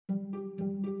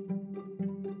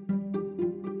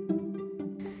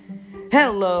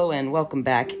Hello and welcome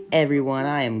back, everyone.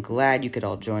 I am glad you could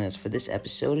all join us for this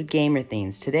episode of Gamer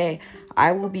Things. Today,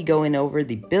 I will be going over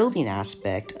the building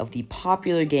aspect of the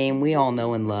popular game we all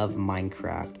know and love,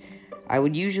 Minecraft. I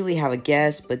would usually have a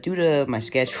guest, but due to my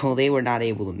schedule, they were not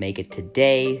able to make it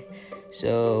today.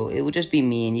 So, it will just be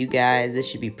me and you guys. This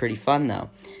should be pretty fun, though.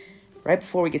 Right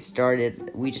before we get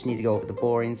started, we just need to go over the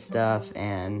boring stuff,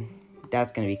 and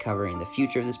that's going to be covering the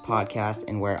future of this podcast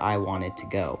and where I want it to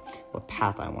go, what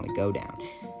path I want to go down.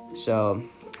 So,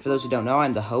 for those who don't know,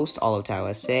 I'm the host,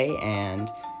 AllowTowSA,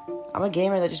 and I'm a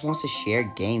gamer that just wants to share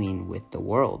gaming with the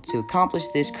world. To accomplish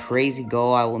this crazy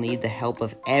goal, I will need the help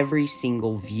of every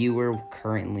single viewer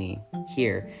currently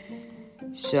here.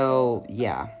 So,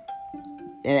 yeah.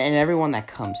 And everyone that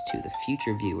comes to, the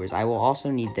future viewers, I will also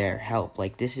need their help.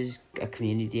 Like, this is a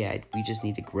community we just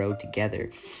need to grow together.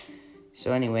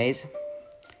 So anyways,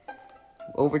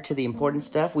 over to the important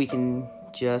stuff. We can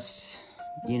just,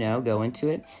 go into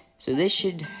it. So this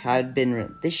should have been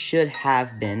released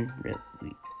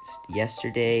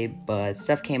yesterday, but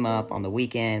stuff came up on the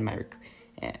weekend,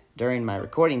 during my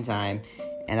recording time,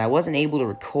 and I wasn't able to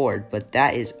record, but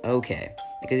that is okay,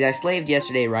 because I slaved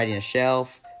yesterday writing a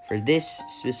shelf for this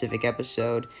specific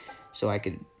episode, so I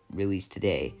could release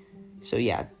today. So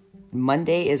yeah,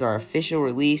 Monday is our official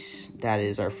release. That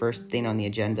is our first thing on the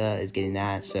agenda, is getting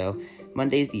that. So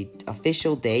Monday is the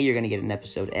official day. You're going to get an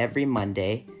episode every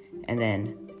Monday, and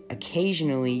then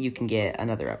occasionally you can get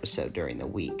another episode during the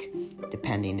week,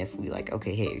 depending if we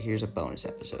here's a bonus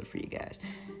episode for you guys.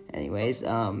 Anyways,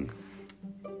 the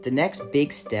next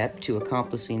big step to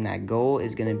accomplishing that goal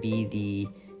is going to be the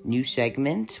new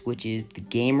segment, which is the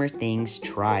Gamer Things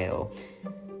trial.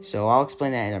 So I'll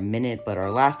explain that in a minute, but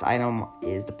our last item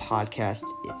is the podcast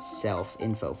itself,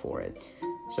 info for it.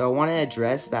 So I want to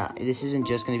address that this isn't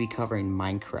just going to be covering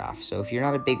Minecraft. So if you're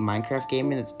not a big Minecraft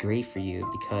gamer, that's great for you,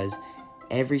 because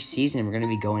every season we're going to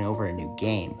be going over a new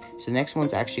game. So the next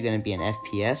one's actually going to be an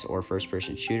FPS, or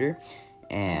first-person shooter,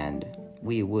 and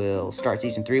we will start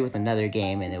Season 3 with another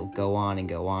game, and it will go on and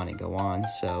go on and go on.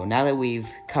 So now that we've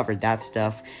covered that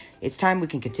stuff, it's time we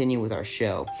can continue with our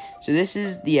show. So this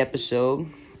is the episode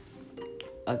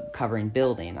covering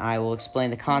building. I will explain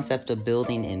the concept of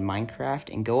building in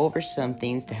Minecraft and go over some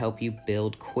things to help you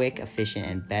build quick, efficient,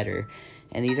 and better.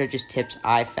 And these are just tips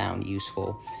I found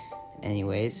useful.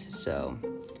 Anyways, so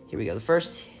here we go. The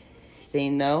first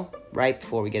thing, though, right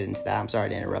before we get into that, I'm sorry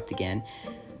to interrupt again,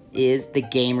 is the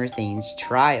Gamer Things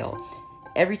trial.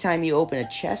 Every time you open a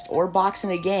chest or box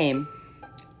in a game,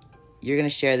 you're going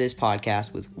to share this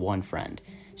podcast with one friend.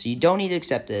 So you don't need to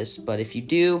accept this, but if you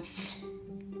do,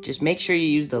 just make sure you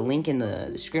use the link in the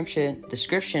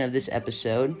description of this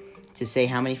episode to say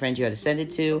how many friends you had to send it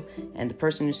to, and the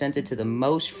person who sent it to the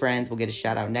most friends will get a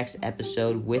shout out next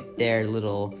episode with their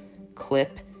little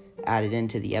clip added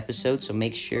into the episode. So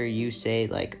make sure you say,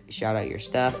 shout out your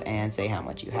stuff and say how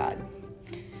much you had.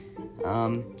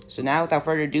 So now, without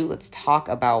further ado, let's talk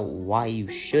about why you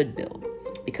should build.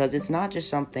 Because it's not just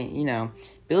something,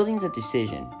 building's a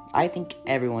decision. I think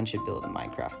everyone should build in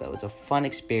Minecraft, though. It's a fun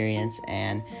experience,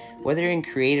 and whether you're in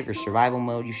creative or survival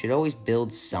mode, you should always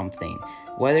build something.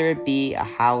 Whether it be a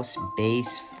house,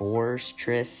 base,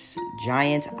 fortress,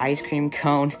 giant ice cream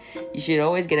cone, you should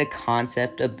always get a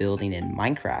concept of building in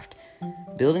Minecraft.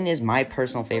 Building is my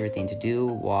personal favorite thing to do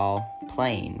while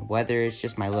playing, whether it's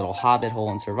just my little hobbit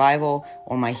hole in survival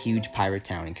or my huge pirate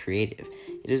town in creative.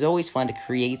 It is always fun to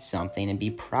create something and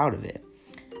be proud of it.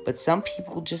 But some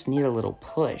people just need a little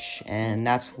push, and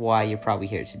that's why you're probably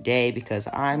here today, because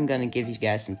I'm going to give you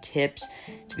guys some tips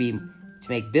to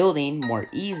make building more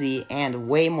easy and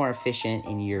way more efficient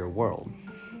in your world.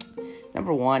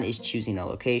 Number one is choosing a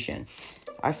location.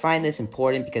 I find this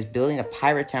important because building a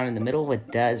pirate town in the middle of a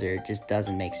desert just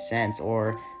doesn't make sense,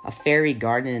 or a fairy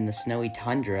garden in the snowy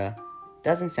tundra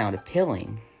doesn't sound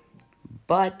appealing.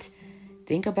 But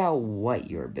think about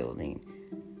what you're building.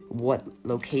 What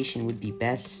location would be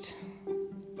best?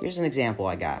 Here's an example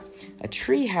I got. A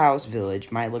treehouse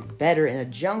village might look better in a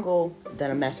jungle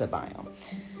than a mesa biome.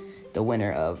 The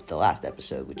winner of the last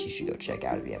episode, which you should go check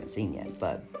out if you haven't seen yet.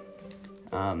 But,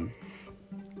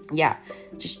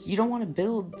 you don't want to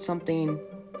build something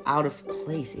out of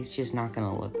place. It's just not going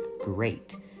to look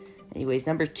great. Anyways,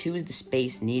 number 2 is the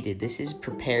space needed. This is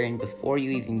preparing before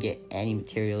you even get any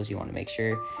materials. You want to make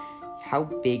sure how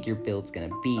big your build's going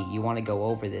to be. You want to go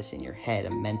over this in your head, a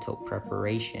mental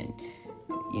preparation.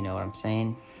 You know what I'm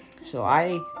saying? So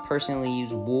I personally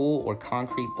use wool or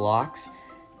concrete blocks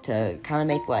to kind of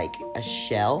make a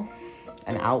shell,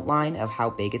 an outline of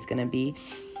how big it's going to be.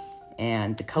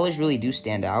 And the colors really do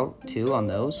stand out too on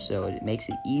those, so it makes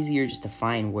it easier just to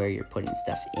find where you're putting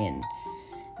stuff in.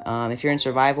 If you're in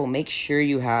survival, make sure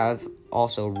you have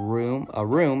also a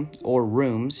room or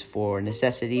rooms for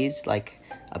necessities like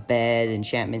a bed,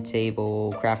 enchantment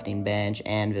table, crafting bench,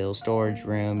 anvil, storage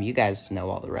room. You guys know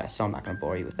all the rest, so I'm not going to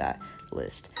bore you with that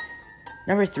list.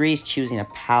 Number 3 is choosing a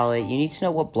palette. You need to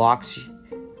know what blocks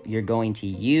you're going to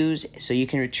use so you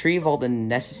can retrieve all the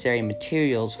necessary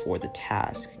materials for the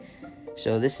task.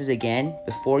 So this is, again,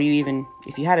 before you even,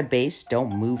 if you had a base,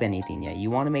 don't move anything yet. You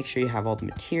want to make sure you have all the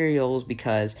materials,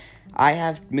 because I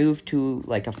have moved to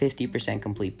like a 50%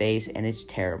 complete base and it's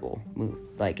terrible.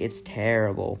 It's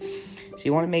terrible. So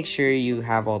you want to make sure you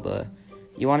have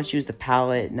you want to choose the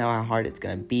palette, know how hard it's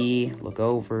going to be, look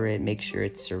over it, make sure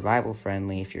it's survival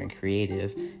friendly if you're in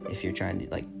creative, if you're trying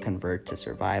to convert to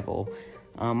survival.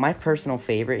 My personal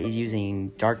favorite is using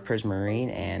dark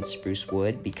prismarine and spruce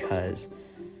wood because,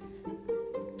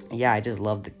 yeah, I just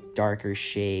love the darker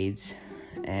shades.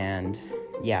 And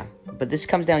yeah, but this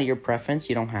comes down to your preference.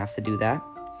 You don't have to do that.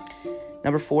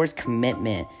 Number 4 is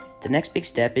commitment. The next big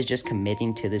step is just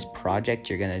committing to this project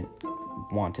you're going to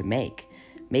want to make.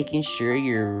 Making sure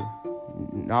you're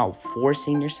not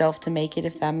forcing yourself to make it,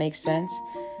 if that makes sense.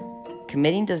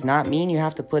 Committing does not mean you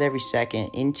have to put every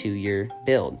second into your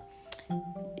build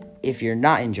if you're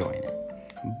not enjoying it.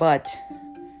 But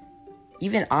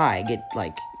even I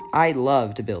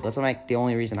love to build. That's the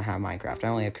only reason I have Minecraft. I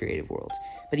only have Creative Worlds.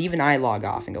 But even I log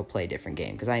off and go play a different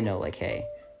game because I know, hey,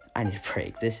 I need a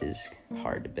break. This is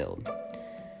hard to build.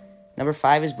 Number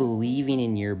 5 is believing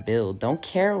in your build. Don't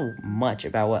care much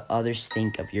about what others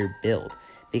think of your build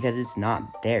because it's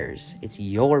not theirs. It's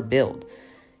your build.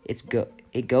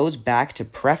 It goes back to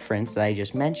preference that I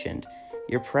just mentioned.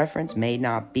 Your preference may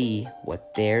not be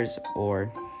what theirs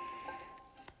or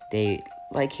they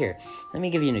like. Here, let me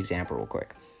give you an example real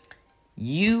quick.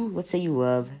 Let's say you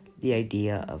love the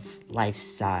idea of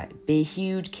life-size, big,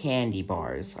 huge candy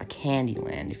bars, a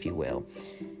Candyland, if you will.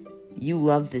 You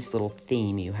love this little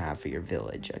theme you have for your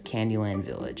village, a Candyland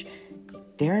village.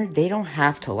 They don't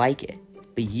have to like it,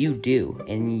 but you do,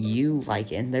 and you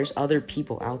like it, and there's other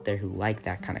people out there who like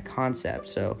that kind of concept.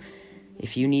 So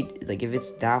if you need, if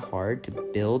it's that hard to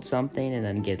build something and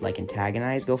then get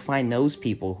antagonized, go find those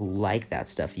people who like that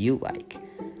stuff you like.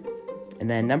 And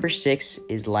then number 6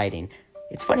 is lighting.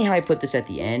 It's funny how I put this at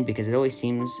the end because I always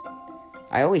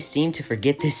seem to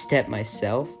forget this step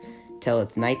myself till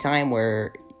it's nighttime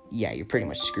where, yeah, you're pretty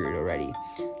much screwed already.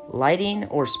 Lighting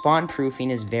or spawn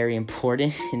proofing is very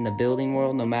important in the building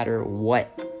world, no matter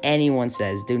what anyone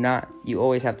says. You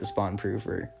always have to spawn proof,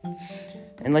 or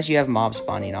unless you have mobs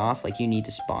spawning off, you need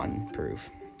to spawn proof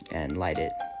and light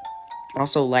it.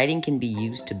 Also, lighting can be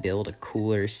used to build a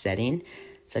cooler setting,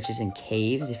 such as in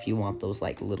caves if you want those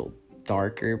little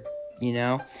darker, you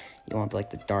want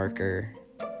the darker,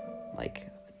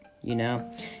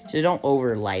 so don't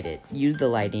overlight it. Use the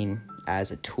lighting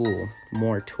as a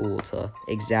more tool to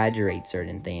exaggerate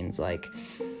certain things.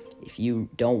 If you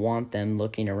don't want them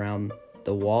looking around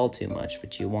the wall too much,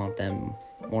 but you want them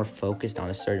more focused on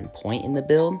a certain point in the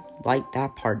build, light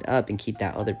that part up and keep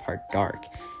that other part dark.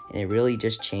 And it really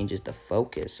just changes the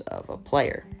focus of a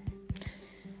player.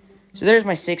 So there's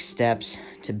my 6 steps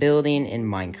to building in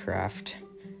Minecraft.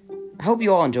 I hope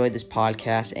you all enjoyed this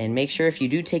podcast, and make sure if you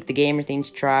do take the Gamer Things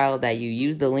trial that you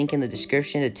use the link in the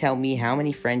description to tell me how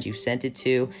many friends you've sent it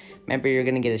to. Remember, you're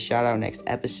going to get a shout out next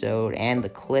episode, and the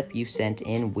clip you sent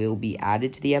in will be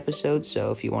added to the episode. So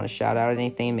if you want to shout out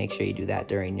anything, make sure you do that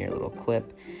during your little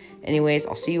clip. Anyways,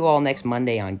 I'll see you all next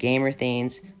Monday on Gamer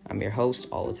Things. I'm your host,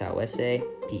 Olotau Esse.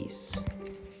 Peace.